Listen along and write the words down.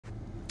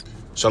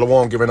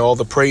Shalom, giving all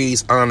the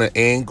praise, honor,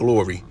 and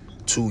glory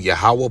to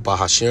Yahweh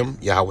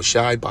Bahashem, Yahweh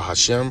Shai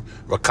Bahashem,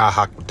 Rakah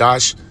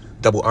HaKodash.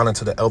 Double honor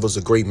to the elders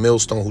of Great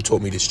Millstone who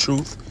taught me this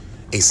truth.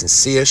 A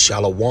sincere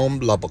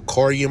Shalom,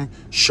 Labakarium,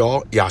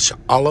 Shah, Yasha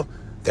Allah.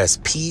 That's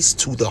peace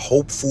to the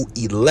hopeful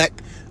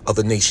elect of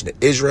the nation of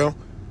Israel.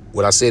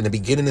 What I said in the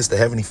beginning is the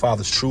Heavenly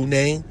Father's true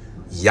name,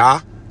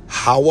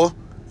 Yahweh,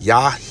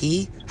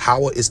 Yahi.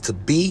 Hawa is to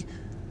be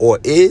or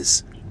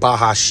is,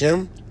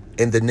 Bahashem,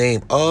 in the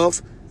name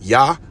of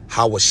Yah,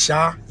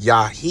 Hawashah,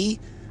 Yahi,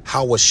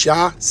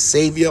 Hawashah,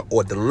 Savior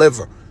or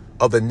deliverer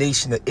of the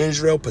nation of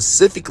Israel,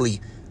 specifically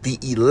the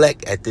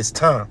elect at this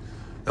time.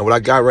 And what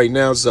I got right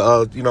now is,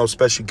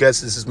 special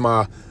guest. This is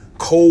my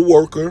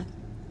co-worker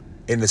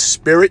in the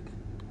spirit,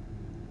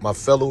 my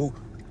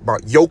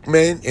yoke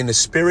man in the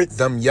spirit,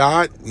 them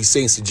Yard. We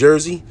Saints of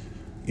Jersey.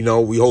 We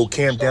hold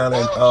camp down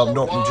in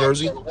North New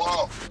Jersey.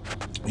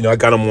 I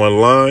got them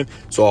online,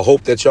 so I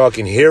hope that y'all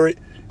can hear it.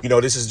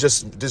 This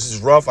is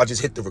rough. I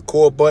just hit the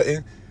record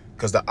button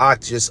because the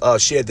Ak just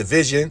shared the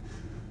vision.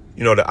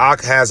 The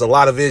Ak has a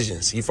lot of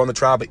visions. He from the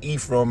tribe of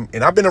Ephraim,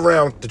 and I've been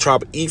around the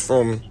tribe of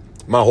Ephraim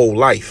my whole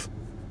life,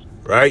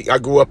 right? I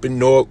grew up in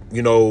North,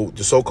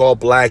 the so-called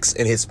blacks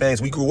and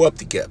Hispanics. We grew up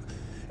together.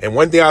 And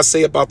one thing I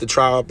say about the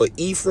tribe of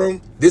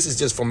Ephraim, this is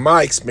just from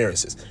my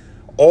experiences,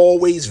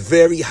 always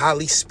very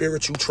highly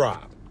spiritual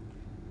tribe.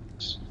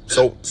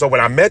 So when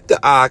I met the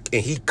Ak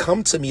and he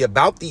come to me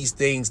about these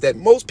things that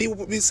most people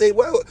would say,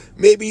 well,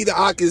 maybe the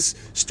Ak is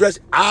stretched.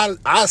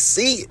 I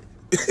see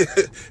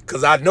it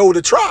because I know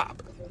the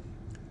tribe.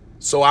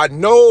 So I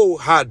know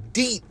how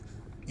deep,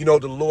 the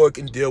Lord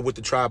can deal with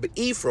the tribe of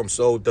Ephraim.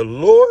 So the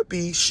Lord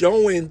be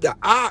showing the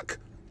Ak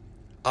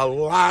a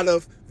lot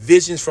of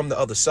visions from the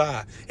other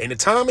side. And the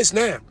time is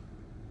now.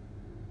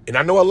 And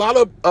I know a lot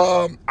of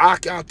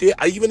Ak out there,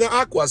 even the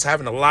Akwas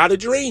having a lot of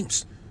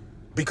dreams.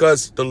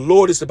 Because the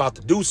Lord is about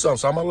to do something.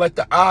 So I'm going to let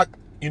the Ak,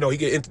 he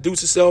can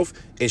introduce himself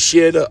and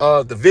share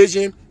the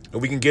vision,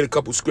 and we can get a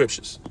couple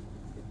scriptures.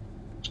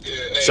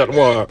 Yeah,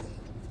 Shalom.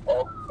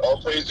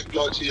 All praise and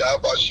glory to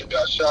Yahweh Shem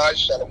Yashai.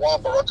 Shalom,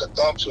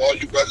 Barakatham to all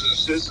you brothers and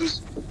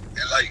sisters.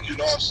 And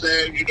what I'm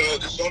saying,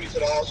 this only to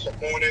the house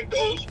of mourning,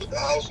 those with the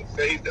house of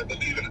faith that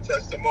believe in the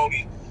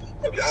testimony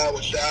of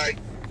Yahweh Shai.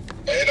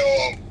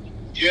 And,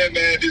 yeah,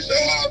 man,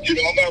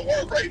 I'm at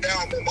work right now.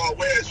 I'm on my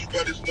way, as you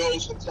brothers know.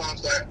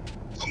 Sometimes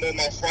I'm on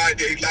my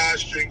Friday live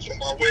streams on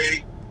my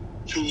way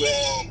to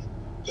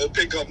go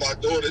pick up my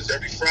daughters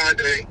every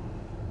Friday.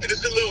 And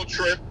it's a little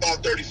trip,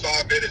 about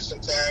 35 minutes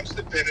sometimes,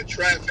 depending on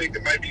traffic.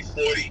 It might be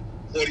 40,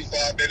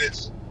 45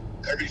 minutes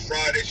every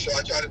Friday. So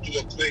I try to do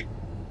a quick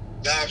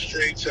live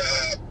stream to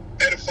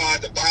edify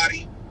the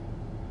body.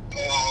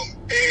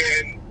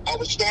 And I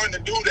was starting to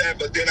do that,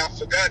 but then I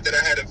forgot that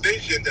I had a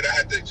vision that I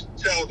had to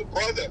tell the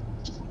brother.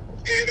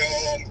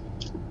 And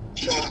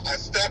so I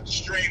stopped the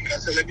stream and I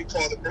said, let me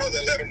call the brother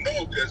and let him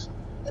know, because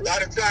a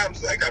lot of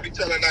times, I be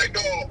telling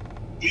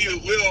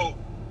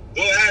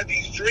we'll have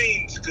these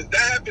dreams, because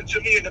that happened to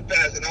me in the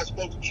past, and I've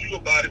spoken to you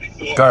about it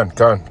before. Go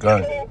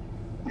on.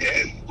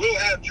 And we'll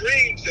have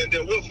dreams and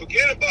then we'll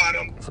forget about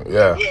them.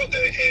 Yeah.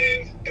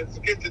 And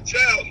forget to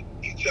tell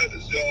each other.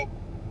 So,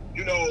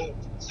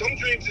 some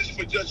dreams is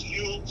for just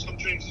you. Some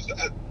dreams is,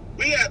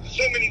 we have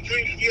so many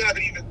dreams we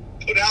haven't even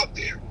put out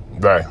there.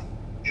 Right.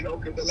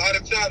 Because a lot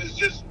of times it's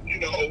just,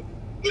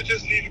 we're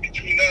just leaving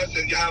between us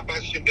and Yahweh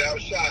Shem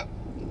Yahweh.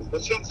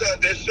 But sometimes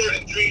there's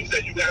certain dreams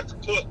that you have to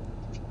put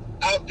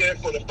out there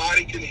for the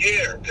body can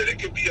hear. That it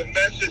could be a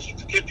message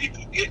to get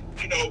people get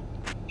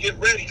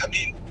ready. I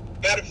mean,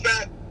 matter of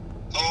fact,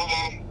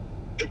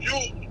 if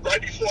you,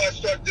 right before I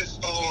start this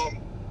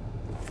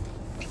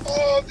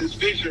this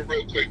vision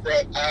real quick,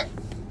 bro,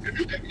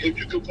 if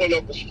you could pull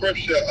up a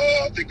scripture,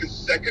 I think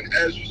it's 2nd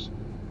Ezra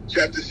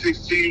chapter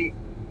 16,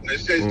 when it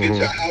says, get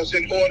your house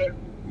in order.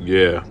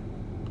 Yeah.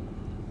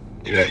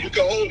 You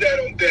can hold that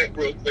on deck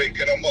real quick,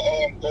 and I'm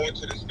going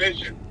to this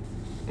vision.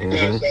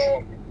 Because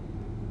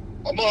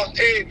I'm on,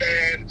 hey,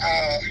 man,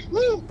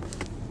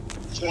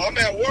 so I'm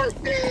at work,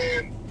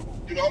 and,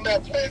 I'm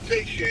at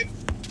plantation,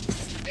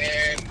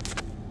 and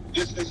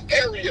this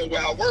area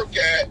where I work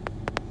at,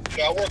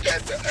 I work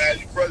at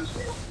you brothers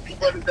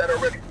that are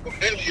already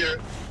familiar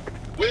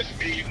with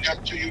me,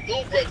 not to you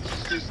new brothers and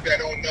sisters that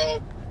don't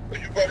know, but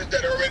you brothers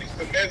that are already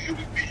familiar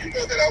with me, you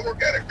know that I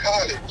work at a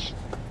college,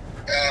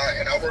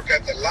 and I work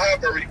at the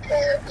library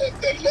part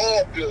of the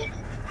law building.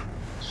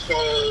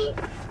 So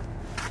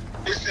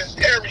this is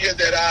area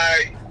that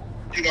I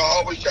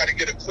always try to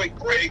get a quick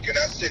break, and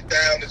I sit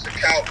down. There's a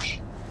couch,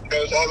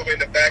 it's all the way in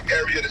the back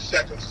area of the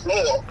 2nd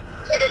floor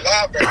of the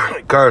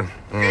library. Good.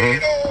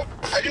 And,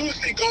 I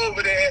usually go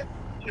over there,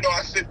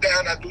 I sit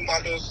down, I do my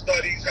little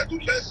studies, I do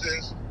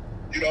lessons,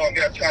 I'm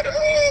gonna try to,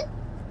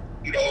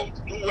 do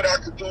what I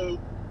could do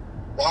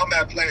while I'm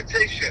at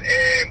plantation.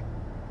 And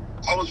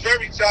I was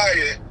very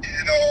tired,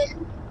 and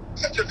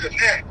I took a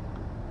nap.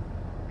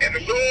 And the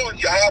Lord,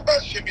 Yahweh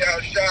Shem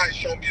Yahweh,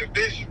 showed me a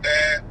vision,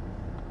 man.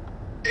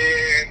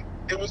 And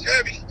it was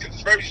heavy. It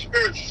was very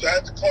spiritual. So I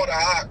had to call the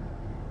Ak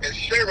and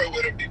share it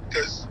with him,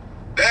 because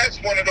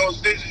that's one of those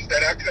visions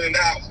that I could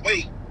not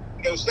wait.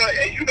 You know, so,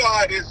 and you know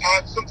how it is.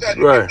 Sometimes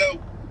you right. get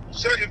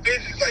certain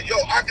visions like, yo,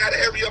 I gotta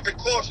hurry up and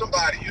call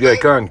somebody. You Yeah,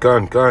 know?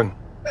 Con.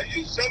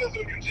 Some of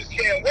them you just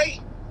can't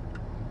wait.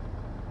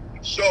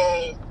 So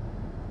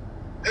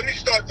let me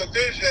start the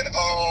vision.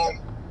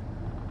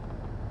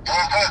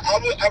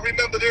 I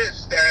remember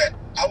this, that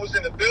I was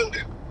in a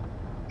building.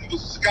 It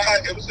was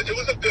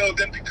a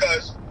building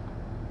because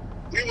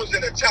we was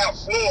in the top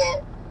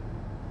floor,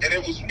 and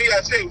it was me.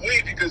 I say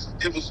we because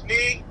it was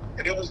me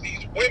and it was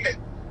these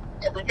women.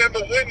 I remember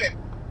women.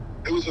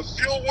 There was a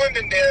few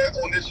women there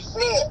on this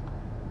floor,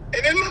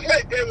 and it looked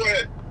like they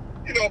were,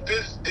 you know,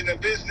 in a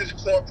business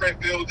corporate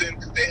building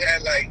because they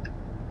had like,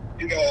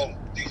 you know,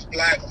 these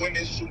black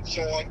women suits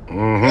on.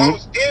 Mm-hmm. I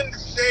was in the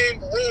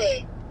same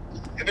room,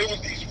 and there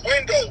was these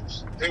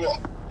windows. They were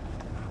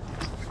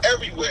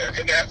everywhere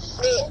in that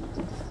floor,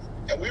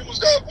 and we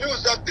was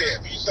up there.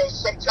 We was on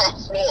some top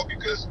floor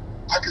because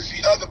I could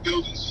see other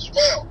buildings as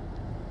well,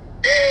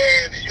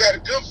 and you had a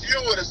good view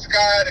of the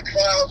sky, the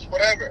clouds,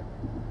 whatever.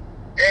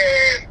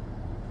 And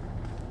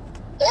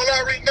all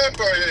I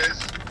remember is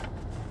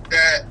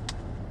that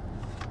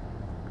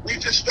we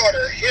just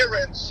started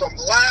hearing some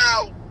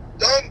loud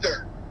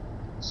thunder,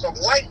 some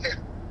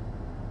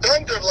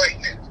thunder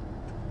lightning,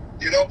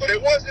 you know, but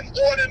it wasn't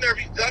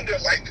ordinary thunder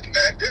lightning,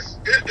 man.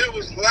 It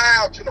was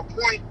loud to the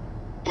point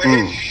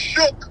where it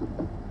shook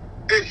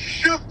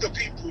the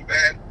people,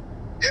 man,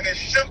 and it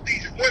shook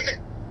these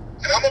women.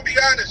 And I'm gonna be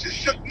honest, it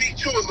shook me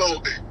too a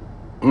little bit,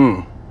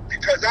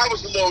 because I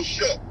was a little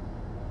shook.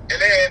 And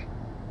then,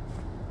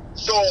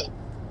 so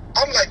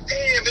I'm like,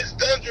 damn, it's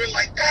thundering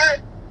like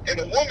that. And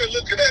the woman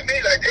looking at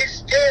me like they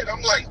scared.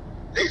 I'm like,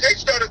 they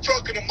started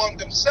talking among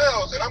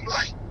themselves, and I'm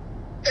like,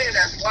 man,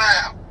 that's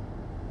loud.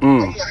 I'm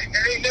like,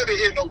 man, I ain't never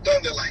hear no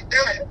thunder like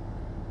that.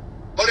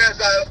 But as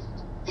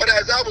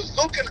I was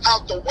looking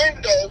out the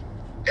window,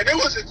 and it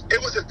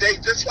was a day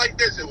just like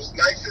this. It was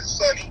nice and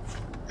sunny.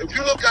 If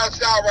you look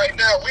outside right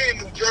now, we're in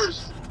New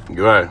Jersey.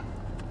 Right.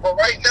 But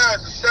right now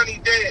it's a sunny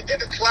day, and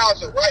the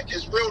clouds are right.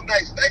 It's real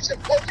nice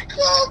and puffy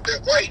clouds.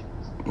 They're white.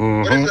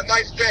 But it's a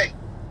nice day.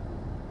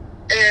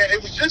 And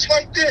it was just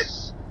like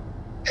this.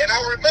 And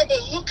I remember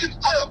looking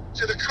up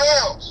to the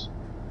clouds.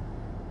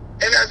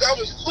 And as I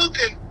was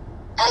looking,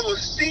 I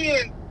was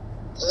seeing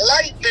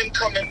lightning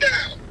coming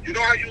down. You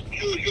know how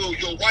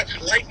you're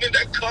watching lightning,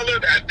 that color,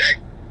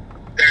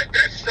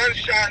 that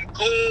sunshine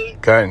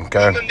gold, Con.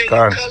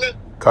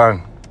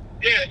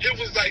 Yeah, it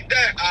was like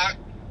that.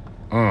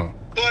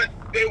 But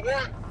they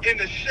weren't in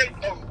the shape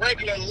of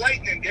regular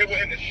lightning. They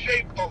were in the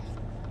shape of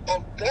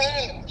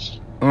balls.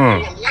 They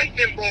were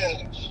lightning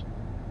balls.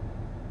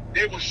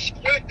 They were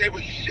square. They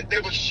were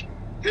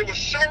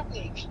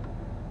circles,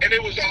 and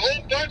there was a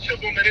whole bunch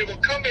of them, and they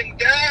were coming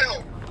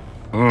down.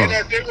 And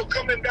as they were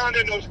coming down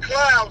in those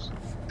clouds,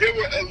 they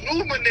were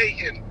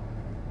illuminating.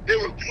 They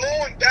were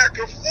glowing back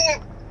and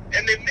forth,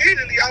 and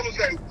immediately I was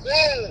like,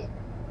 "Whoa!"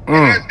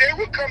 And as they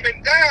were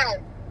coming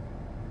down,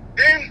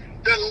 then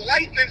the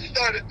lightning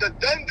started, the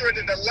thundering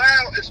and the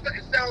loud. It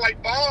sounded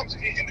like bombs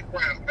hitting the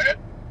ground, man.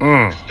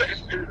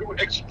 It were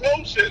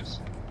explosives.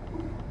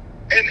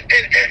 And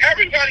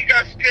everybody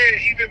got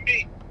scared, even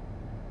me.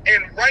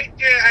 And right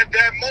there at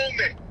that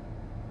moment,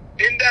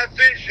 in that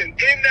vision,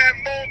 in that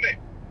moment,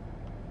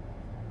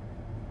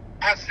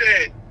 I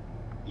said,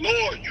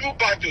 Lord, you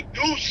about to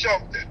do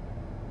something.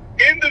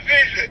 In the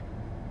vision,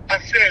 I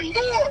said,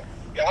 Lord,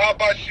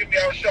 Yahweh Shem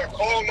Yahushua,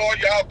 call Lord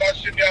Yahweh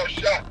Shem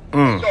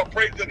Yahushua. So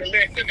praise the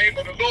name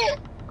of the Lord.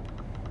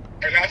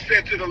 And I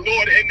said to the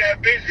Lord in that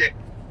vision,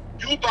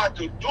 you about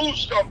to do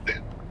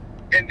something.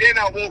 And then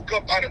I woke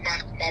up out of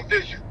my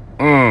vision.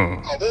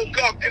 I woke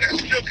up and I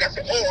shook. I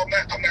said, oh,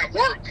 I'm at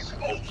work. I said,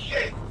 oh,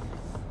 shit.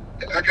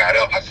 And I got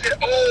up. I said,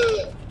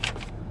 oh.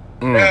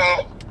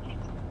 Now,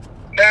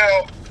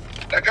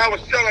 like I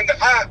was telling the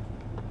aunt,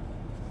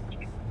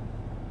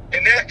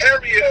 in that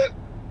area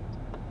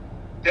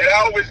that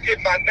I always get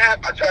my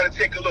nap, I try to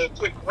take a little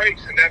quick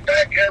breaks in that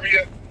back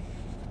area.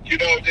 You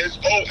know,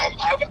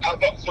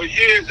 for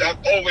years, I've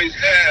always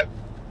had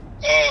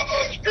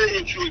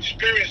spiritual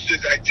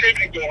experiences,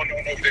 activity going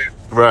on over there.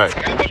 Right.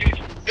 And I believe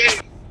in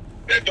faith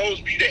that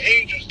those be the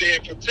angels there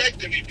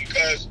protecting me,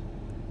 because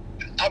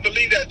I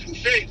believe that through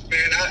faith,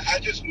 man. I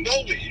just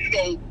know it, you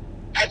know.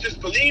 I just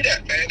believe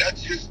that, man.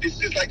 It's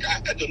just like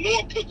the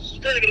Lord put the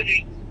spirit in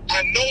me.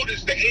 I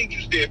notice the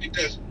angels there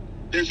because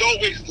there's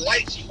always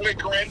lights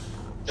flickering.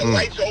 The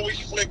lights are always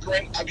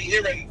flickering. I be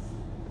hearing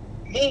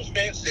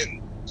movements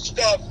and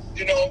stuff,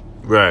 you know.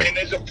 Right. And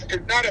it's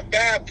not a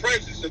bad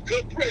presence, a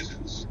good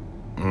presence.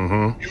 You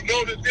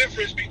know the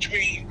difference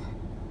between,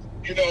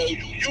 you know,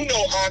 you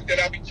know, Aunt, that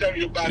I be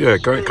telling you about. Yeah,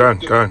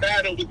 the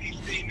battle with these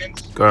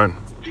demons.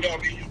 You know what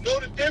I mean? You know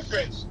the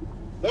difference.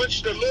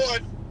 Once the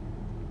Lord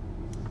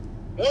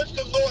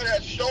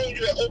has shown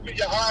you and opened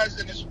your eyes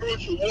in the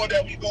spiritual war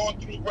that we're going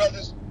through,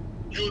 brothers,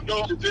 you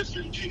know the difference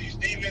between these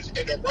demons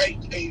and the right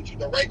angel,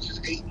 the righteous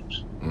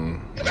angels.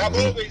 And I've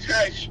always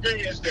had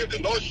experience that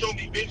the Lord showed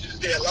me visions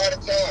there a lot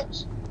of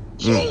times.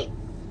 So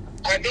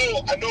I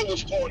know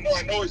what's going on.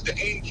 I know it's the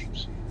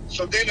angels.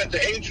 So then the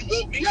angel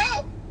woke me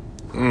up.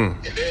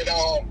 And then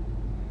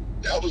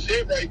that was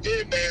it right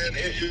there, man.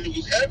 It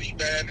was heavy,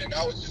 man. And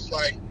I was just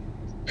like,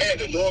 man,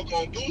 the Lord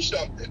gonna do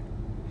something.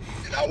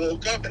 And I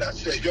woke up and I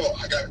said, yo,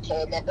 I gotta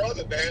call my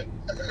brother, man.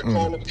 I gotta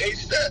call him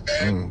ASAP,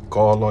 man.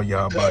 Call on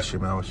Yahweh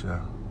Shemel.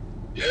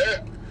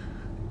 Yeah.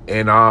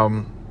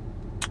 And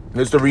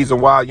this is the reason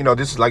why, you know,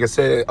 this is, like I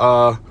said,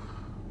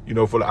 you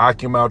know, for the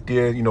Akim out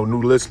there, you know,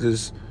 new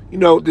listeners, you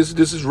know, this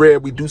is rare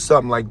we do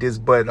something like this,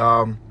 but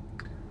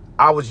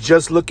I was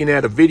just looking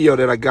at a video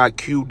that I got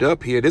queued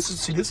up here. This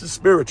is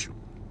spiritual.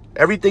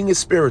 Everything is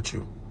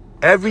spiritual.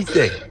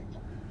 Everything.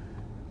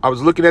 I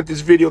was looking at this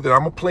video that I'm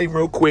gonna play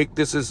real quick.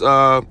 This is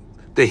the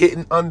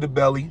Hidden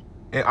Underbelly.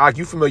 And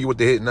you familiar with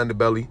the Hidden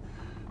Underbelly?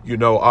 You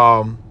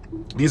know,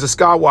 these are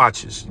Sky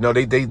Watchers. You know,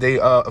 they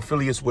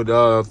affiliates with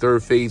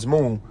Third Phase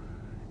Moon.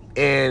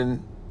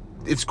 And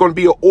it's gonna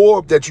be an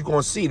orb that you're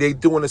gonna see. They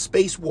doing a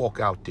spacewalk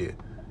out there.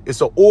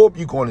 It's an orb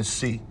you're gonna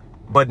see.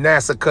 But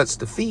NASA cuts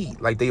the feed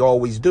like they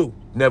always do.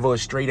 Never a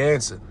straight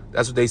answer.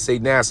 That's what they say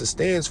NASA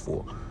stands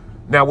for.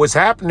 Now, what's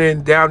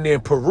happening down there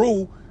in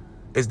Peru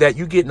is that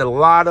you're getting a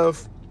lot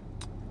of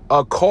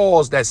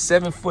calls that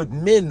 7-foot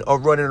men are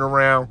running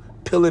around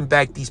peeling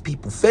back these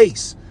people's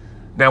face.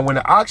 Now, when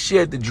the Ox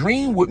shared the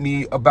dream with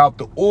me about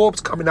the orbs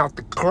coming out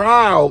the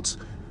clouds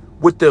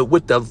with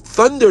the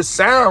thunder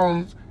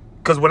sound,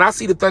 because when I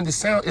see the thunder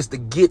sound, it's to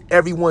get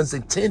everyone's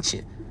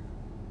attention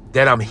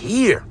that I'm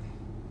here.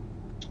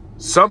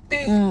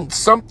 Something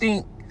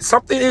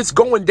is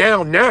going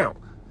down now.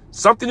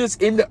 Something is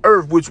in the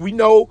earth, which we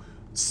know,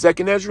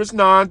 2nd Ezra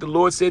 9, the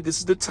Lord said this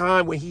is the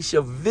time when he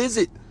shall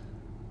visit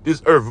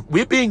this earth.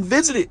 We're being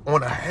visited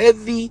on a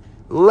heavy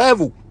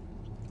level.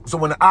 So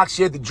when the Ox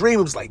shared the dream,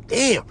 it was like,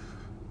 damn,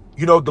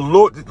 you know, the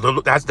Lord,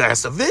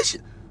 that's a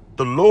vision.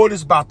 The Lord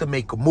is about to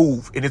make a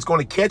move, and it's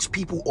going to catch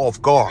people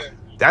off guard.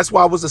 That's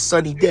why it was a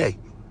sunny day.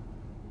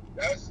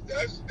 That's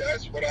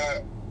what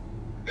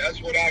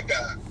I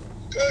got.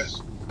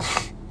 Because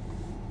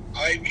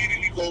I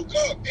immediately woke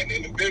up, and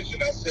in the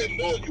vision, I said,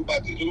 Lord, you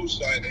about to do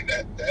something. And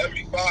that the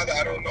Heavenly Father,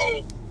 I don't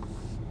know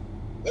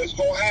what's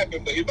going to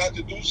happen, but he about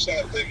to do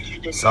something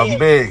even something more.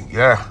 Big,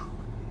 yeah.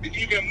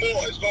 Even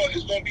more. It's going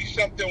to be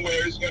something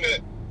where it's going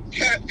to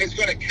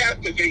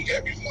captivate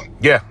everyone.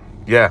 Yeah,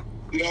 yeah.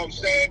 You know what I'm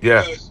saying?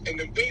 Yeah. Because in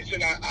the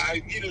vision,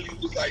 I immediately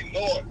was like,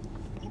 Lord,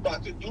 you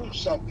about to do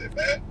something,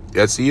 man.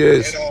 Yes, he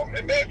is.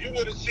 And man, if you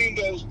would have seen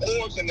those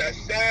orbs and that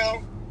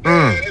sound,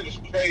 man, it was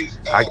crazy.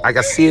 I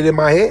can see it in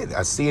my head.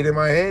 I see it in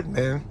my head,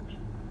 man.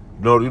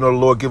 You know, the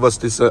Lord give us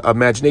this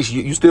imagination.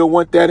 You still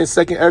want that in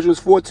 2nd Ezra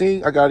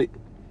 14? I got it.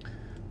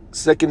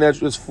 2nd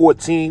Ezra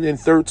 14 and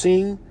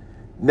 13.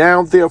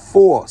 Now,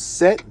 therefore,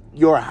 set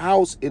your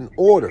house in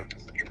order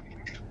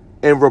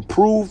and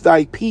reprove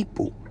thy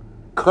people.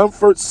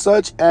 Comfort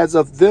such as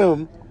of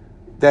them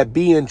that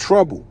be in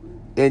trouble,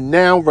 and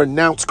now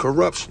renounce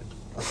corruption.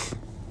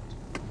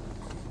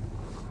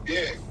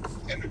 Yeah,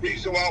 and the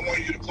reason why I want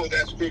you to pull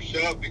that scripture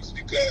up is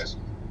because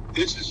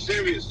this is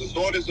serious. The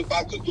Lord is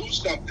about to do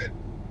something.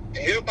 And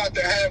he's about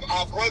to have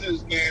our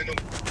brothers, man,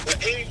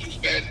 the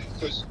angels, man.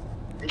 Because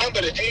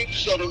remember, the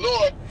angels of the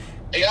Lord,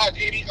 hey, I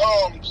give me,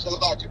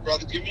 Salaki,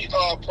 brother, give me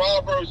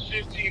Proverbs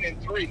 15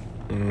 and 3.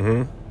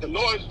 The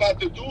Lord is about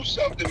to do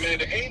something, man.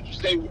 The angels,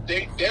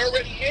 they're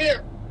already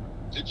here.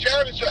 The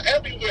chariots are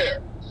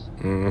everywhere.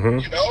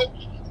 You know?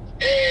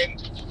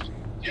 And,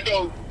 you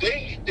know,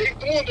 they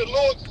doing the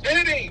Lord's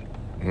bidding.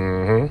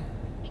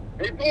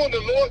 They doing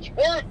the Lord's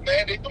work,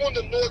 man. They doing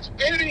the Lord's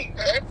bidding,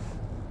 man.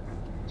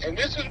 And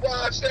this is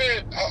why I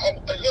said,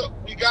 look,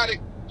 we got it.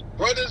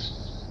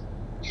 Brothers,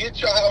 get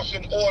your house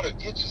in order.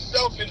 Get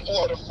yourself in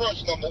order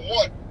first, number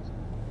one.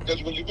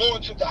 Because when you go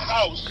into the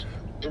house,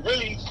 it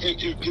really,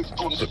 it's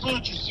on the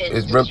spiritual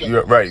sense.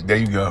 You're right, there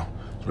you go.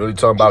 It's really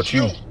talking about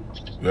you.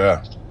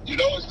 Yeah. You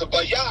know, it's the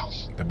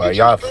Bayaf. The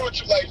Bayaf.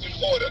 Spiritual life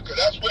in order, because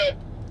that's where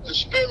the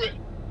Spirit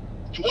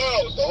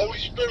dwells. The Holy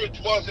Spirit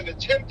dwells in the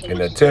temple. In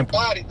the temple.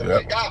 The body, the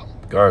Bayaf.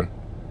 Gone.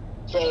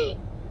 So,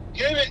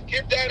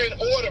 get that in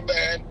order,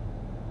 man.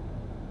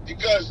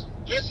 Because,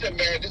 listen,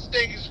 man, this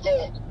thing is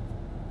going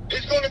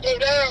to go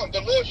down.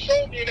 The Lord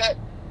showed me that.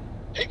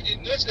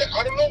 Listen,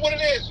 I don't know what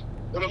it is,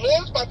 but the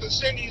Lord's about to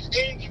send these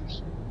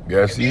angels.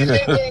 Yes, he is. These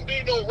ain't going to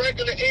be no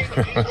regular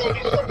angels. These going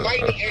to be some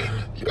mighty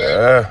angels.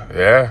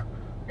 Yeah.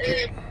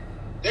 And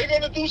they're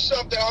going to do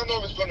something. I don't know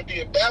if it's going to be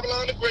in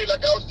Babylon the Great,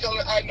 like I was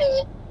telling I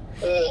know,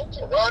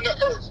 or around the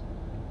earth.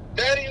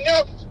 That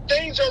enough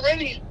things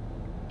already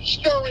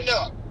stirring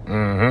up.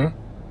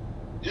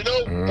 You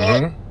know,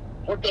 but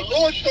what the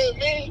Lord showed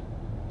me,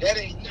 that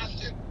ain't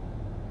nothing.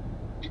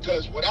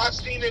 Because what I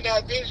seen in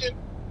that vision,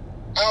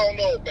 I don't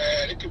know,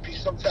 man. It could be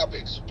some type of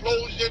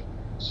explosion.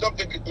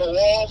 Something could go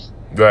off.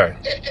 Right.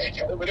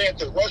 And over there,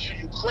 the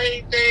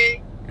Russia-Ukraine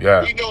thing.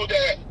 Yeah. We know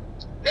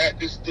that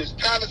this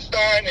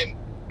Palestine and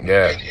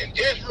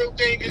Israel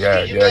thing is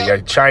heating up. Yeah.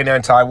 China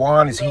and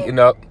Taiwan is heating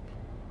up.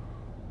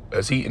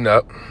 It's heating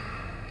up.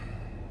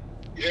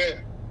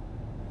 Yeah.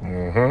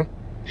 Yeah,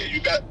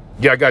 you got.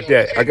 Yeah, I got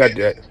that. I got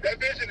that. That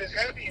vision is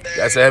heavy, man.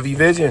 That's a heavy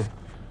vision.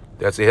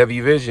 That's a heavy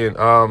vision.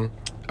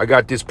 I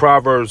got this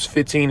Proverbs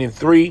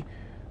 15:3.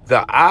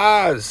 The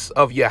eyes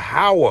of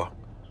Yahweh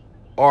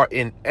are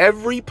in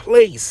every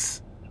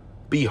place,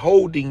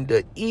 beholding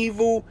the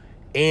evil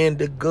and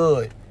the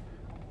good.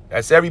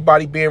 That's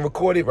everybody being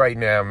recorded right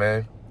now,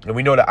 man. And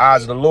we know the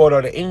eyes of the Lord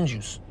are the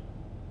angels.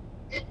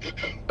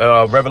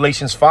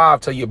 Revelations 5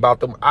 tell you about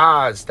them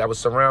eyes that was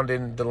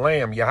surrounding the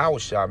Lamb,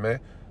 Yahushua, man.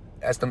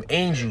 That's them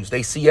angels.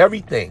 They see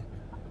everything.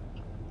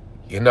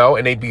 You know,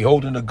 and they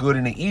beholding the good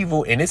and the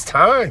evil. And it's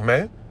time,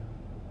 man.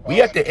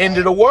 We at the end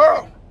of the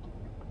world.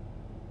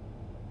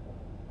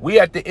 We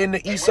at the end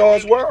of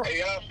Esau's world.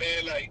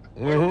 Man, like,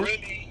 we're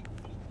really,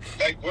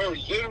 like, we're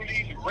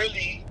literally,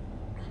 really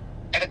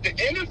at the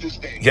end of this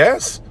thing.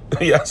 Yes.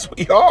 Yes,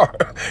 we are.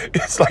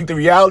 It's like the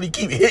reality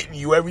keep hitting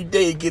you every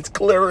day. It gets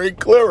clearer and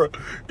clearer.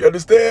 You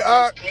understand?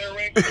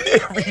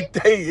 Every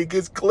day it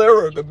gets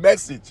clearer, the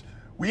message.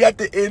 We at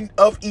the end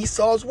of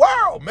Esau's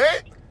world,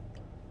 man.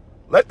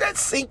 Let that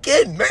sink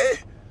in, man.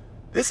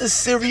 This is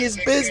serious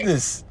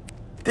business.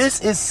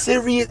 This is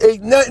serious.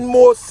 Ain't nothing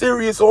more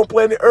serious on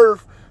planet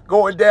Earth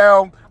going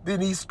down than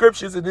these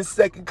scriptures in this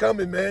second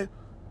coming, man.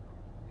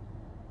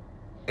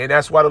 And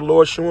that's why the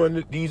Lord's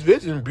showing these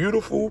visions.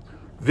 Beautiful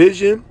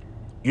vision.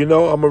 You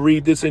know, I'm going to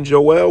read this in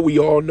Joel. We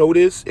all know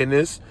this. And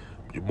this,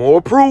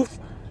 more proof.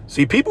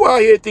 See, people out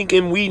here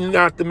thinking we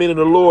not the men of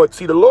the Lord.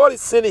 See, the Lord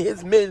is sending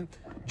his men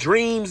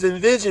dreams and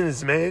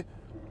visions, man.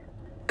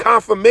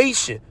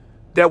 Confirmation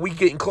that we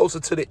getting closer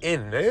to the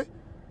end, man.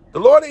 The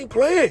Lord ain't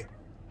playing.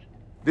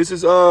 This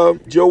is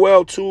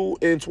Joel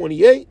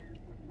 2:28.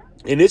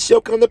 And it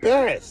shall come to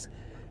pass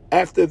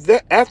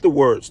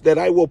afterwards that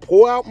I will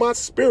pour out my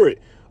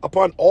spirit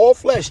upon all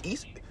flesh.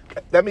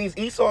 That means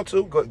Esau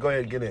too. Go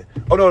ahead and get in.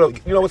 Oh no.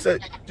 You know what's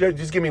that?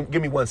 Just give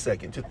me 1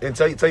 second. And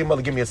tell your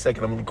mother, give me a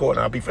second. I'm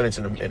recording. I'll be finished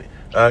in a minute.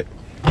 All right.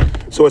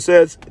 So it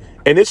says,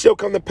 and it shall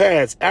come to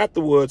pass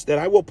afterwards that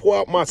I will pour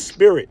out my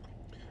spirit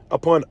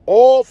upon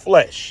all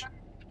flesh,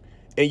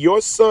 and your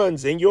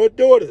sons and your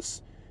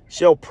daughters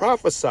shall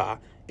prophesy,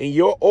 and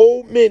your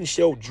old men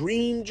shall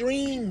dream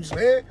dreams,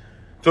 man.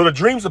 So the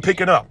dreams are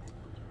picking up.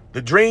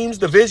 The dreams,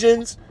 the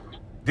visions.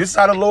 This is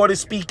how the Lord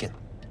is speaking.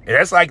 And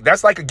that's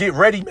like a get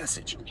ready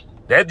message.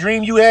 That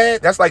dream you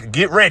had, that's like a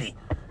get ready.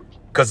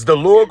 Because the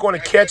Lord going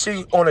to catch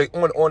you on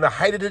the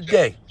height of the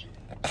day.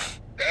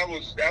 That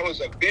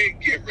was a big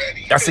get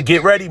ready. That's a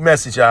get ready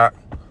message, y'all.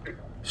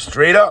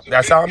 Straight up.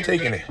 That's how I'm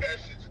taking it.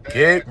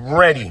 Get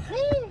ready.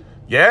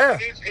 Yeah.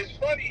 It's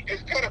funny.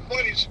 It's kind of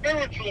funny,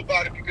 spiritual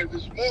about it, because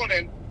this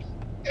morning,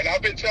 and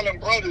I've been telling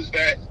brothers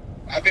that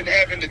I've been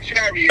having the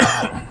chariot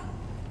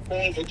for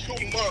over 2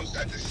 months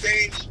at the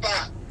same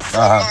spot at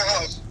my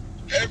house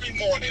every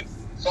morning,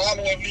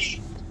 following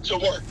me to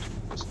work.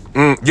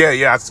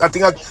 Yeah. I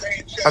think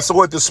I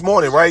saw it this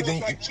morning, right?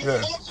 Then, like 2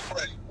 months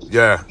already.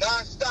 Yeah.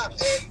 Non-stop.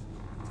 And,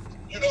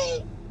 you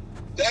know,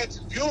 that's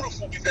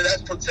beautiful because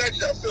that's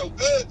protection. I feel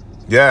good.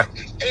 Yeah.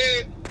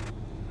 And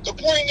the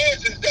point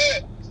is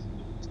that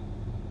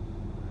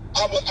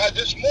I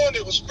this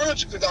morning it was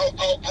spiritual because I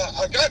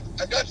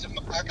got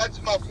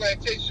to my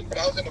plantation, but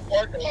I was in the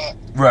parking lot.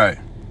 Right.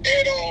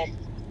 And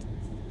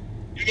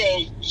you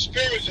know, the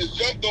spirit just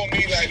jumped on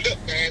me like, look,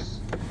 man,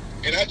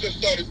 and I just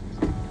started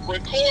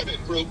recording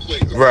real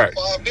quick, right?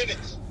 5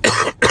 minutes.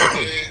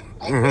 And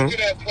I'm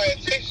looking at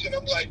plantation.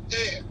 I'm like,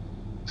 damn,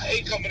 I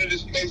ain't coming to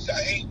this place.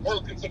 I ain't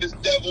working for this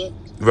devil.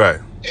 Right.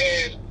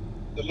 And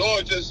the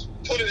Lord just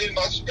put it in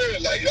my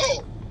spirit, like,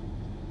 yo,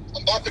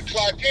 I'm about to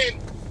clock in,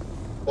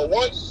 but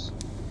once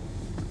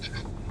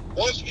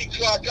we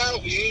clock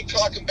out, we ain't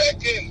clocking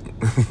back in.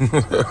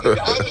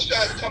 The other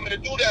side's coming to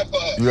do that for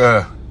us.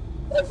 Yeah.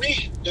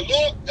 Like the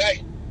Lord,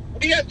 like,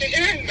 we at the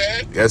end,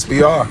 man. Yes,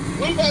 we are.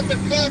 We're about to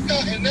clock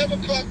out and never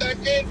clock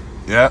back in.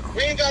 Yeah.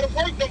 We ain't got to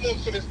work no more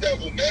for this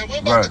devil, man. We're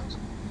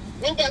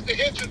about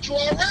to enter to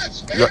our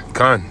rest, man. Yeah,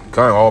 Khan,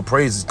 all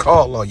praises.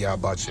 Call all y'all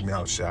about your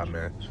mouth shot,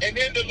 man. And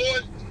then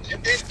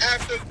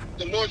after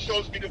the Lord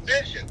shows me the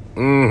vision,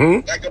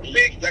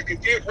 like a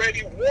get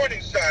ready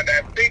warning sign,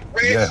 that big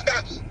red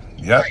stops.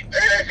 Yeah.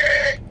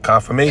 Like,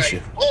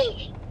 confirmation.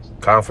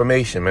 Like,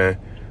 confirmation, man.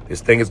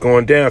 This thing is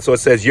going down. So it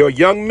says, your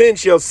young men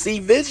shall see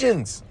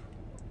visions.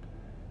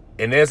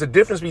 And there's a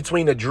difference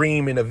between a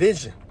dream and a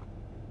vision.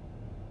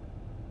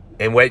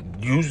 And what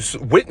you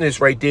witnessed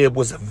right there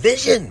was a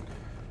vision.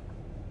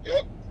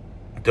 Yep.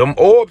 Them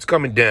orbs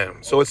coming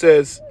down. So it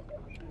says,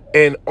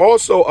 and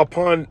also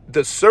upon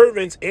the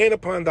servants and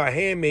upon the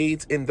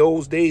handmaids in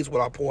those days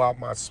will I pour out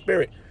my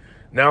spirit.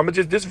 Now,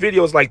 this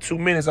video is like 2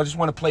 minutes. I just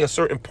want to play a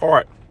certain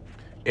part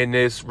in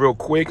this real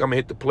quick. I'm gonna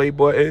hit the play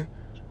button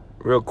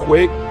real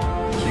quick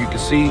so you can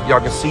see, y'all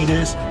can see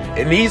this.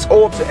 And these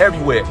orbs are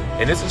everywhere.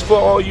 And this is for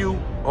all you,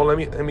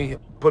 let me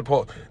put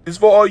pause. This is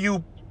for all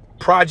you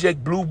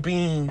Project Blue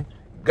Beam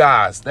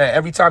guys that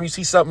every time you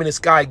see something in the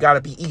sky, it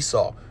gotta be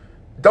Esau.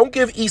 Don't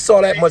give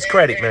Esau that much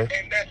credit, man.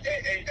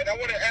 And I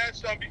want to add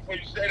something before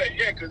you say that,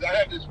 yeah, because I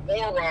had this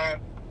moron, I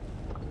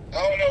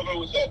don't know if it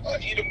was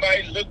an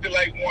Edomite, looked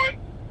like one,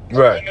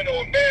 right? A woman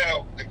or a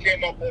male that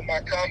came up on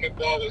my comment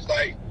bar was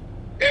like,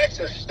 that's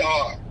a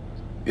star.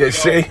 Yeah,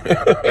 see?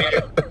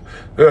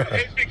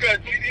 It's because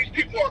these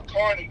people are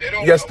carnal. They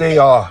don't Yes, know they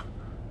are.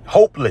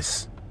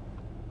 Hopeless.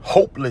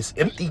 Hopeless,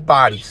 empty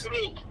bodies.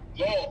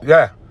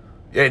 Yeah.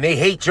 Yeah, and they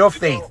hate your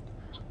faith.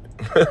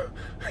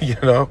 You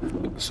know?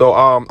 So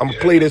I'm gonna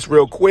play this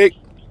real quick.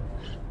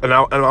 And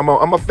I'm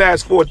gonna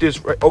fast forward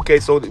this. Okay,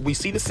 so we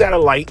see the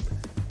satellite.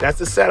 That's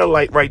the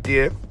satellite right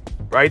there.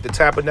 Right? The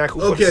tabernacle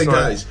for the sun. Okay,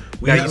 guys.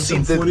 Now you see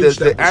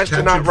the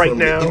astronaut right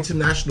now.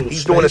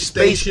 He's doing a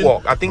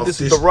spacewalk. I think this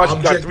is the Russian.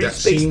 You got 3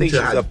 space stations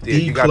up there.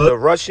 You got the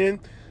Russian,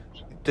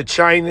 the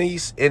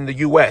Chinese, and the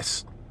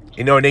US.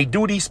 You know, and they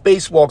do these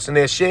spacewalks and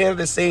they're sharing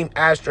the same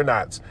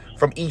astronauts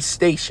from each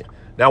station.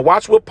 Now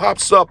watch what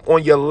pops up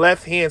on your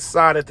left-hand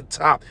side at the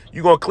top.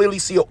 You're gonna clearly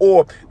see an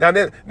orb.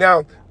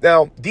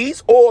 Now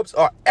these orbs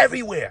are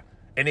everywhere,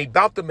 and they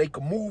about to make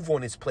a move on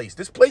this place.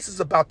 This place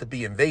is about to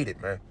be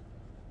invaded, man.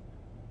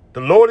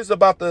 The Lord is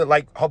about to,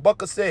 like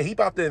Habakkuk said, he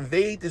about to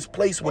invade this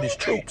place with his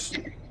troops.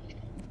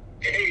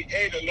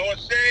 Hey, the Lord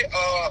said,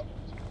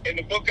 in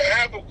the book of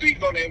Habakkuk, he's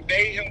gonna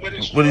invade him with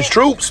his troops. With his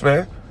troops,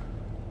 man.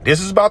 This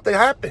is about to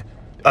happen.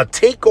 A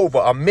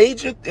takeover, a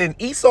major, and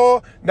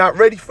Esau not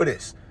ready for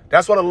this.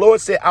 That's why the Lord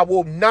said, I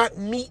will not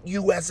meet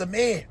you as a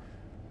man.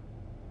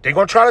 They're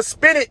going to try to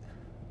spin it,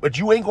 but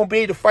you ain't going to be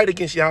able to fight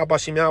against Yahweh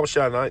Bashim Yahweh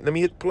Shai. Let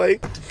me hit play.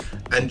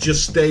 And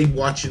just stay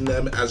watching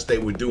them as they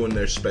were doing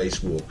their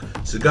spacewalk.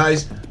 So,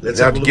 guys,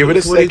 let's have a look give it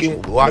a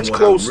second. Watch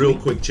closely. Real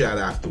quick chat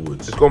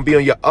afterwards. It's going to be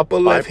on your upper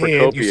left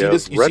hand. You see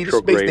this? You see the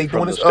space? They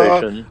doing this,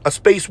 a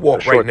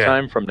spacewalk right now.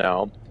 Time from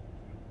now.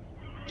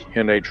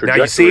 In a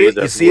trajectory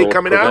that will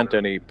prevent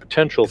any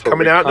potential for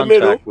coming out in the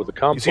middle. With the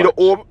complex. You see the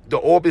orb? The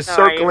orb is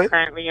circling. Are you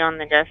currently on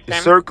the desk?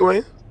 It's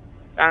circling.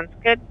 Sounds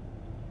good.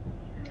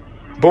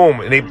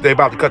 Boom, and they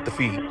about to cut the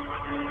feed.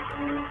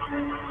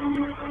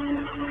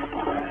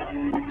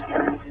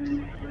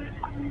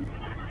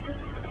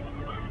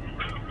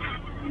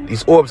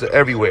 These orbs are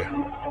everywhere.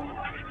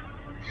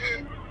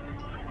 Yeah.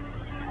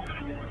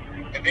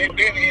 And they've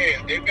been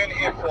here. They've been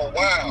here for a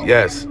while.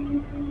 Yes.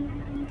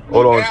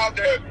 Hold on.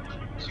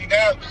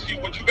 See,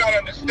 what you gotta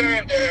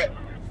understand that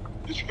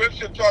the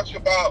scripture talks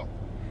about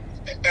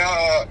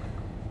that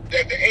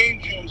the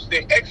angels,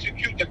 they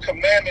execute the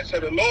commandments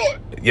of the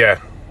Lord. Yeah,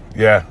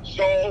 yeah.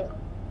 So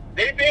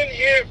they've been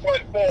here for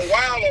a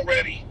while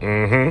already.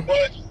 Mm-hmm.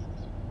 But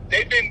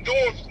they've been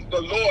doing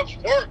the Lord's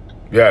work.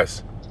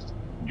 Yes.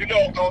 You know,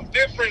 on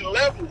different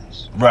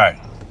levels. Right.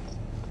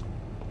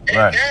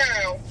 And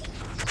now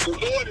the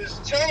Lord is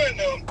telling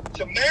them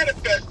to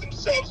manifest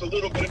themselves a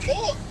little bit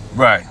more.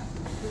 Right.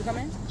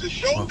 To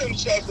show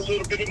themselves a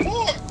little bit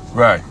more.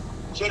 Right.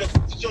 So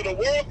the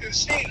world can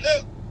see,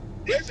 look,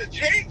 there's a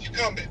change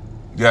coming.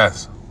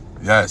 Yes.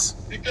 Yes.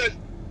 Because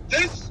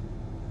this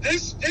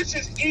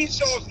is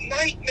Esau's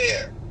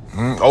nightmare.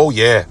 Oh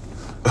yeah.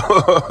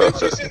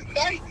 This is his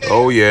nightmare.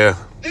 Oh yeah.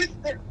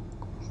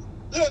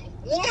 Look,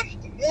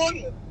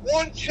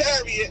 one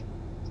chariot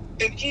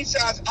in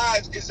Esau's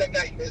eyes is a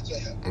nightmare to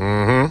him.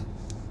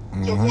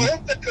 Mm-hmm. So for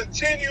him to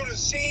continue to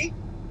see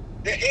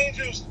the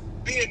angels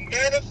being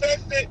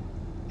manifested,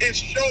 it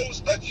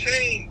shows a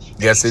change.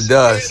 Yes, it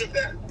does.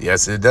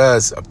 Yes, it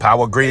does. A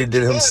power greater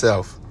than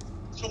himself.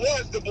 To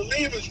us, the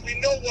believers, we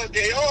know what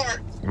they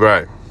are.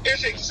 Right.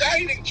 It's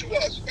exciting to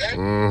us, man.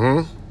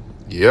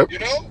 Mm-hmm. Yep. You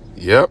know?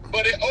 Yep.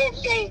 But it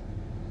also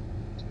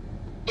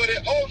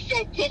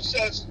puts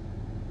us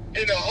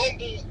in a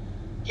humble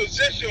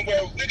position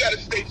where we got to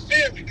stay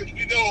fair because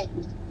we know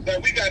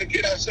that we got to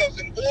get ourselves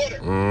in order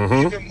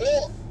even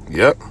more.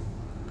 Yep.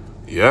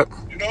 Yep.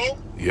 You know?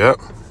 Yep.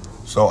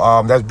 So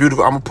that's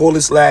beautiful. I'm gonna pull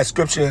this last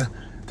scripture.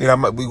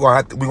 Then we're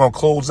gonna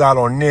close out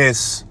on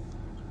this.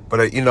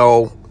 But you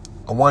know,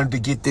 I wanted to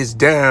get this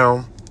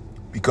down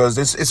because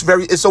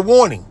it's a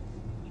warning.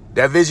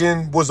 That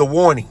vision was a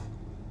warning.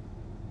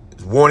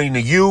 It's warning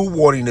to you,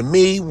 warning to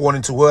me,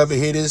 warning to whoever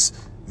hear this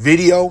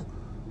video.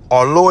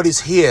 Our Lord is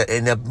here,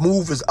 and a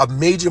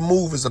major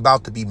move is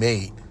about to be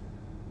made.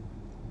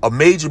 A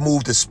major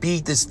move to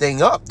speed this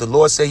thing up. The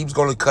Lord said he was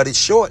going to cut it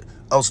short,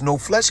 else no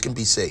flesh can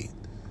be saved.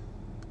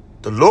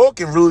 The Lord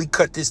can really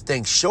cut this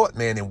thing short,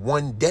 man, in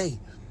one day.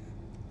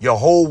 Your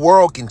whole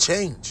world can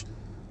change.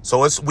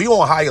 So we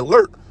on high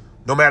alert.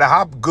 No matter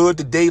how good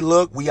the day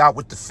look, we out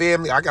with the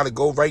family. I got to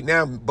go right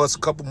now and bust a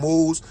couple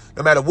moves.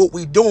 No matter what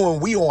we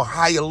doing, we on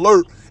high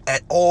alert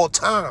at all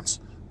times.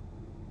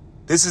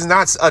 This is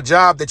not a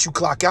job that you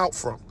clock out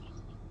from.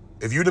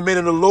 If you're the men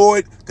of the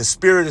Lord, the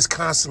spirit is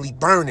constantly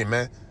burning,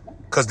 man.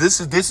 Because this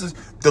is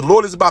the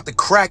Lord is about to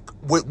crack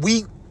what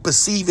we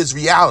perceive as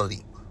reality.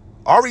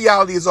 Our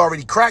reality is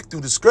already cracked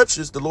through the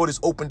scriptures. The Lord has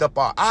opened up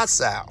our eye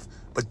salve.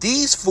 But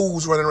these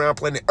fools running around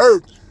planet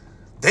Earth,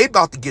 they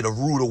about to get a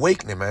rude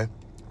awakening, man.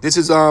 This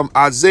is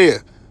Isaiah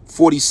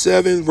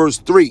 47, verse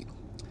 3.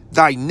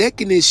 Thy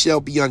nakedness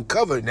shall be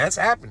uncovered. And that's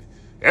happening.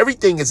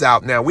 Everything is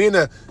out now. We're in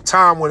a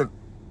time when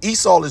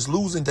Esau is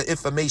losing the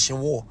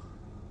information war.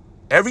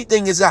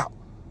 Everything is out.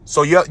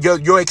 So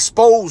you're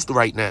exposed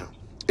right now.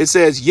 It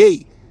says,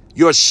 yea,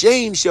 your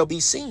shame shall be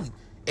seen.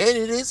 And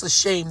it is a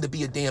shame to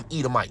be a damn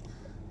Edomite.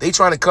 They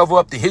trying to cover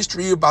up the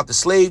history about the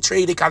slave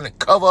trade. They kind of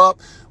cover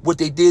up what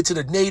they did to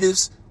the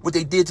natives, what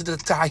they did to the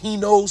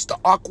Taínos, the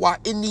Aqua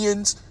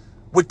Indians,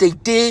 what they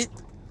did.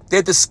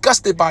 They're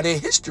disgusted by their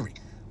history,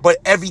 but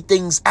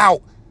everything's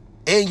out.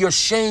 And your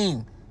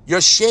shame,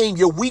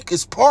 your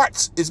weakest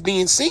parts is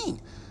being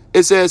seen.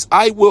 It says,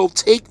 I will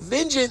take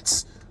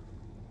vengeance.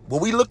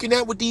 What we looking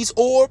at with these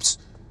orbs,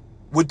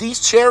 with these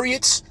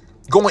chariots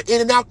going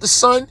in and out the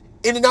sun,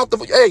 in and out the,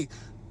 hey,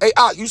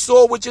 you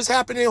saw what just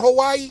happened in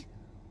Hawaii?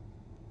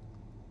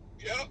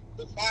 Yep,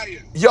 the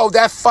fire. Yo,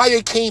 that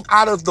fire came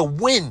out of the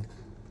wind.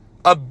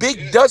 A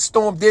big dust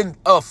storm, then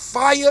a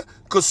fire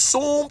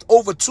consumed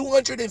over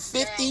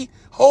 250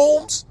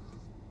 homes.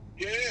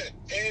 Yeah,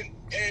 and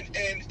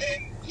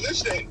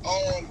listen,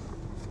 I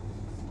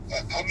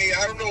mean,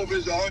 I don't know if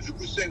it's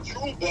 100%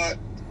 true, but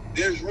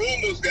there's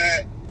rumors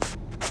that,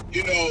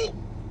 you know,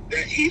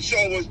 that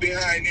Esau was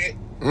behind it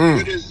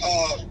with his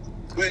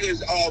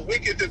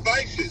wicked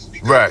devices.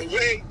 Because the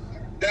way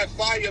that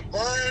fire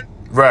burned,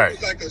 it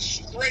was like a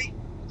straight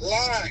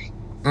line.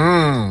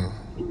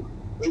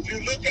 If you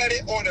look at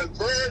it on a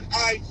bird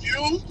eye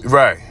view, if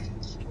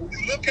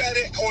you look at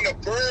it on a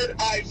bird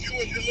eye view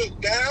and you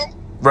look down,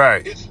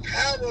 it's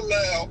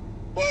parallel,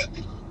 but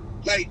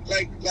like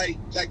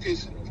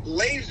this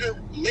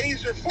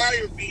laser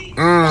fire beam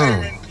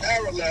firing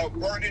parallel,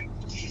 burning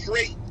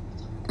straight.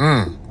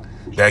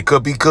 That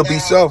could be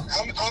so.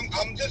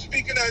 I'm just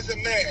speaking as a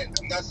man.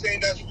 I'm not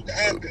saying that's what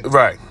happened.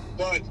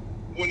 But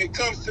when it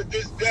comes to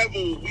this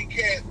devil, we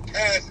can't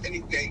pass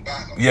anything by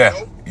him. Yeah.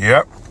 You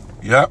know?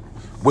 Yep.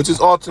 Which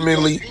is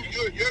ultimately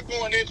you're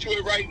going into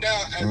it right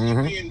now as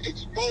you're being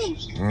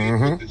exposed. You're being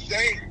put to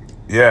shame.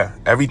 Yeah,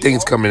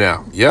 everything's coming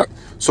out. Yep.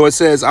 So it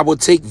says, I will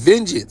take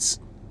vengeance,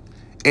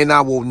 and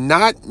I will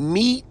not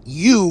meet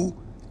you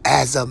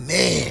as a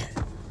man.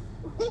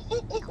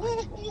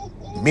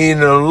 Meaning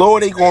the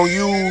Lord ain't gonna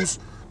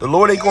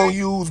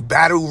use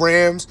battle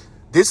rams.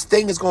 This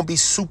thing is gonna be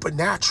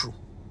supernatural.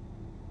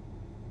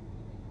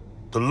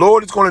 The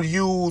Lord is gonna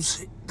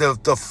use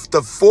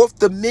the fourth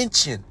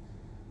dimension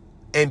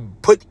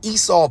and put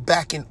Esau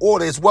back in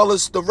order, as well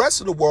as the rest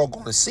of the world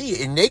gonna see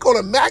it. And they're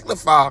gonna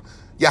magnify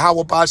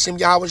Yahweh Ba'ashem,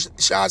 Yahweh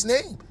Shah's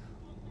name.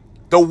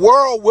 The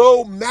world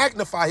will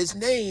magnify his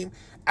name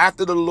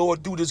after the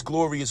Lord do this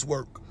glorious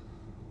work.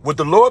 What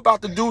the Lord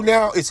about to do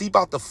now is he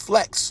about to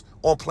flex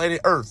on planet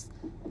Earth.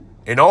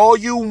 And all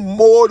you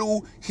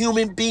mortal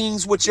human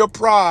beings with your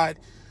pride,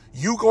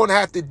 you gonna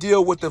have to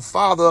deal with the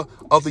Father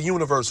of the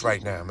universe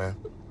right now, man.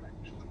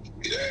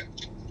 Yeah.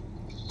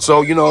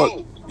 So, you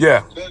know,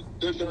 yeah.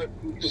 The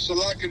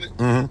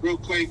real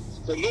quick,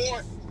 the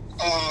Lord,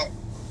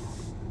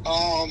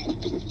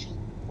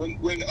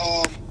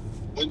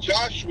 when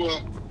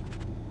Joshua,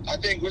 I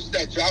think, what's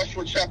that,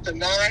 Joshua chapter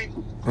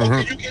 9?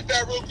 Can you get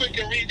that real quick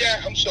and read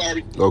that? I'm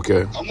sorry.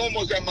 Okay. I'm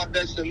almost at my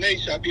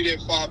destination. I'll be there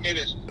in 5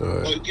 minutes.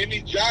 But give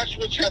me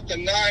Joshua chapter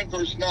 9,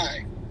 verse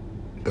 9.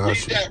 Read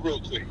that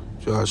real quick.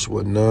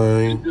 Joshua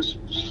 9. This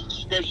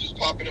scripture is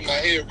popping in my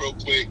head real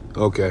quick.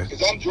 Okay.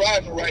 Because I'm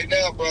driving right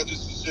now,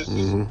 brothers and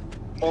sisters. I'm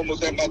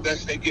almost at my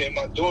destination getting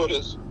my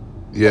daughters.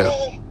 Yeah.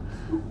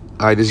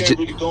 I can't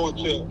really go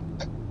into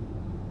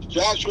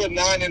Joshua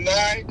 9 and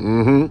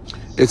 9.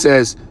 It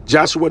says,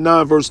 Joshua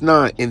 9, verse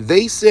 9, and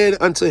they said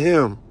unto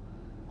him,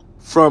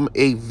 from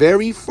a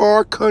very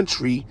far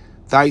country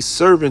thy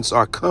servants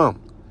are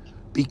come,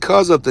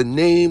 because of the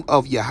name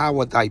of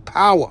Yahweh thy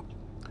power.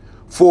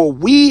 For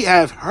we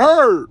have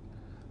heard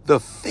the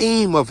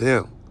fame of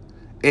him,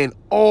 and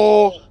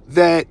all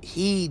that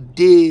he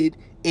did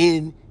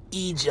in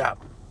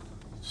Egypt.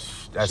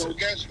 So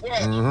guess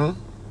what?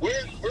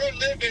 We're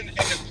living in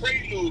a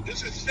prelude.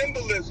 This is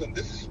symbolism.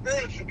 This is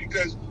spiritual,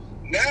 because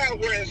now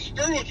we're in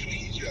spiritual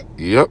Egypt.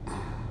 Yep.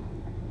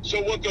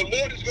 So what the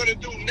Lord is going to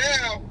do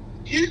now,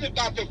 he's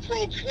about to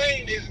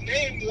proclaim his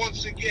name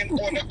once again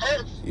on the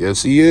earth.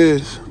 Yes, he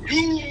is.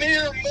 You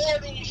mere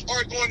mortals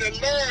are going to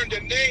learn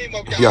the name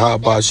of Yahweh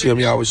Ba'ashem,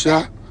 Yahweh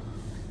Shah.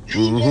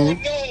 You're going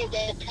to know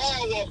the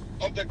power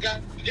of the God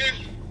of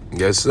Israel.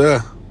 Yes,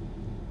 sir.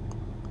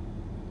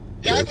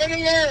 Y'all going to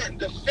learn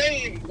the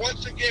fame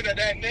once again of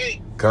that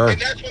name.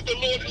 And that's what the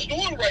Lord is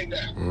doing right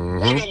now.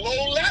 On a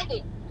low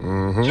level.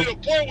 To the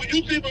point where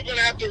you people are going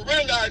to have to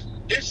realize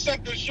it's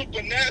something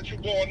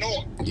supernatural going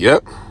on.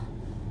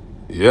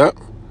 Yep.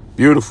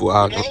 Beautiful,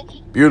 Aldo. You know?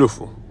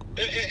 Beautiful.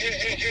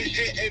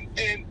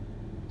 And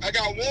I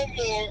got one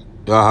more.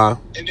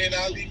 And then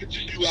I'll leave it to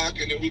you,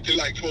 Ak, and then we can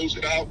close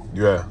it out.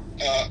 Yeah.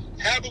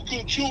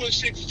 Habakkuk 2 and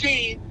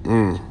 16.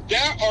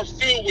 Thou art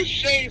filled with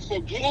shame for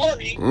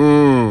glory.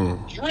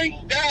 Drink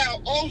thou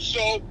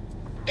also,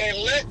 and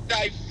let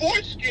thy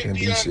foreskin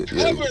be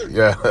uncovered.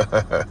 Yeah.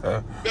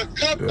 The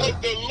cup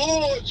of the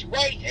Lord's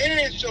right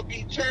hand shall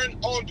be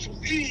turned unto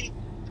thee,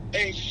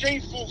 and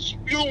shameful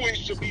spewing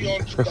shall be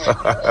unto thy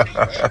body.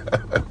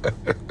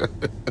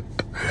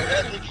 And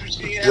that's what you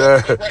see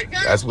happening right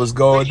now. That's what's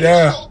going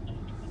down.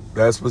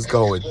 That's what's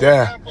going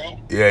down.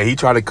 Yeah, he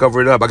tried to cover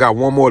it up. I got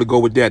one more to go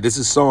with that. This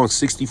is Psalm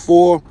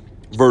 64,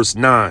 verse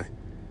 9.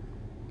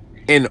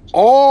 And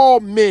all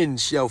men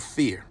shall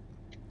fear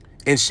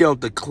and shall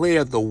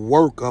declare the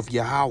work of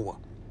Yahweh.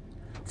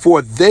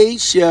 For they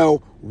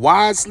shall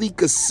wisely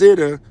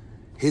consider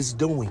his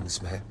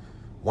doings, man.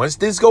 Once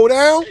this go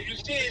down, you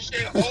see it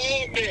said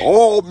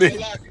all men.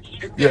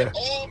 Yeah.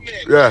 All men.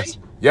 Yes. Right?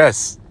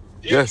 Yes.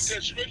 Yeah, yes.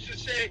 The scripture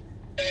said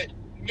that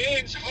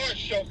men's hearts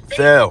shall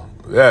fail.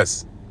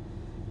 Yes.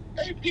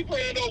 Hey, people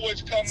don't know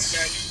what's coming,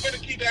 man. You better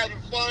keep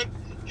having fun.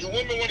 Your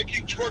women want to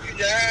keep twerking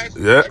your ass.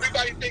 Yeah.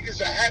 Everybody think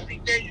it's a happy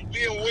day. You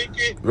being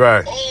wicked.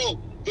 Right. Oh,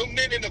 them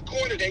men in the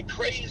corner, they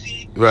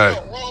crazy. Right.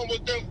 What's wrong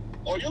with them?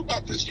 Oh, you're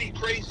about to see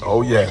crazy.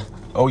 Oh yeah. Real.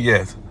 Oh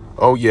yes.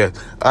 Oh yeah.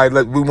 All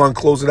right. We want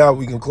to close it out.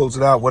 We can close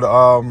it out with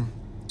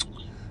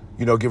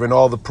giving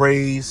all the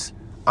praise,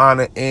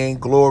 honor,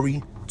 and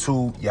glory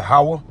to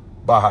Yahweh,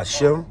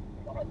 Bahashem,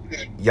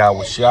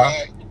 Yahweh Shah,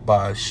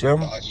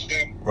 Bahashem,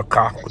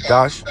 Rakah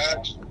Kodash,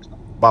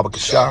 Baba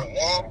Kashah,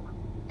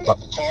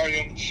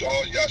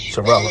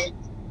 Sharella,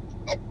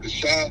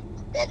 Kashah,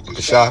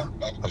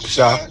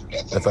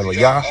 Nefel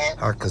Yah,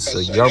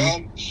 Hakasa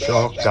Yum,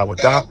 Shah,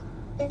 Dawadah,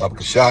 Baba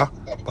Kashah.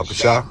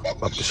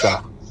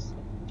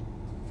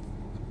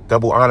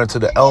 Double honor to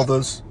the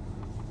elders,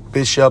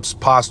 bishops,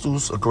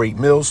 apostles, a great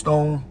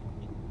millstone.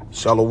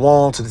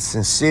 Shalom to the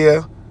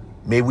sincere.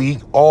 May we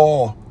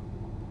all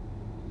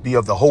be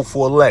of the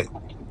hopeful elect.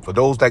 For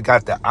those that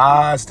got the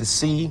eyes to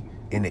see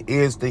and the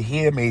ears to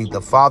hear, may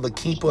the Father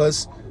keep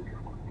us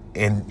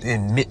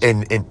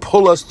and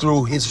pull us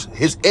through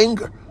his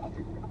anger.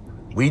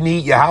 We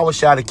need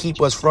Yahushua to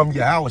keep us from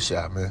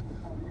Yahushua, man.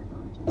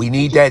 We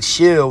need that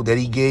shield that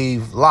he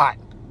gave Lot.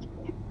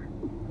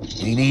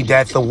 We need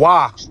that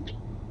Thawah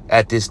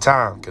at this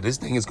time, because this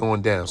thing is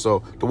going down.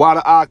 So the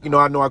water, I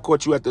know I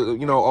caught you at the,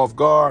 off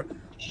guard,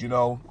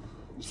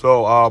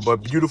 So, but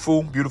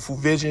beautiful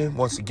vision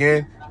once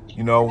again.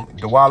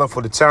 The water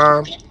for the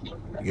time.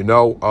 I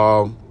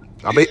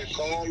mean,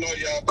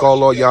 call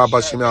Lord Yahweh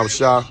Bashim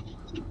Shah.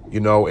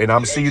 And I'm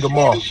gonna see you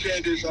tomorrow.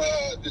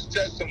 This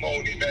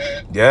testimony,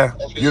 man. Yeah,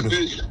 beautiful.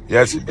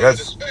 Yes.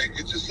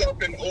 It's just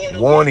something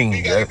warning.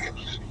 Yeah.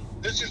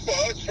 This is for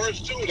us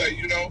first too,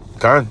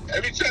 Khan.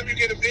 Every time you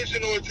get a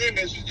vision or a dream,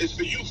 it's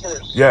for you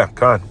first. Yeah,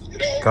 Khan.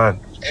 Khan.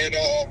 And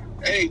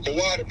hey, the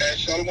water, man.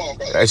 Shalom,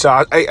 brother. Hey,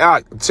 so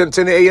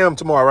 10 a.m.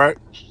 tomorrow, right?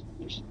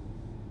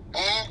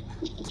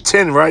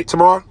 10, right?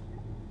 Tomorrow?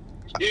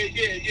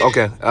 Yeah.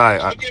 Okay, all right.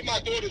 I'm gonna get my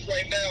daughters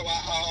right now.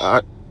 All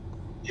right.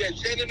 Yeah,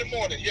 10 in the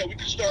morning. Yeah, we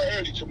can start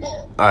early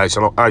tomorrow. All right,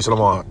 shalom. All right,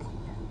 shalom. All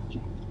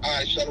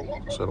right,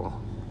 shalom. Shalom.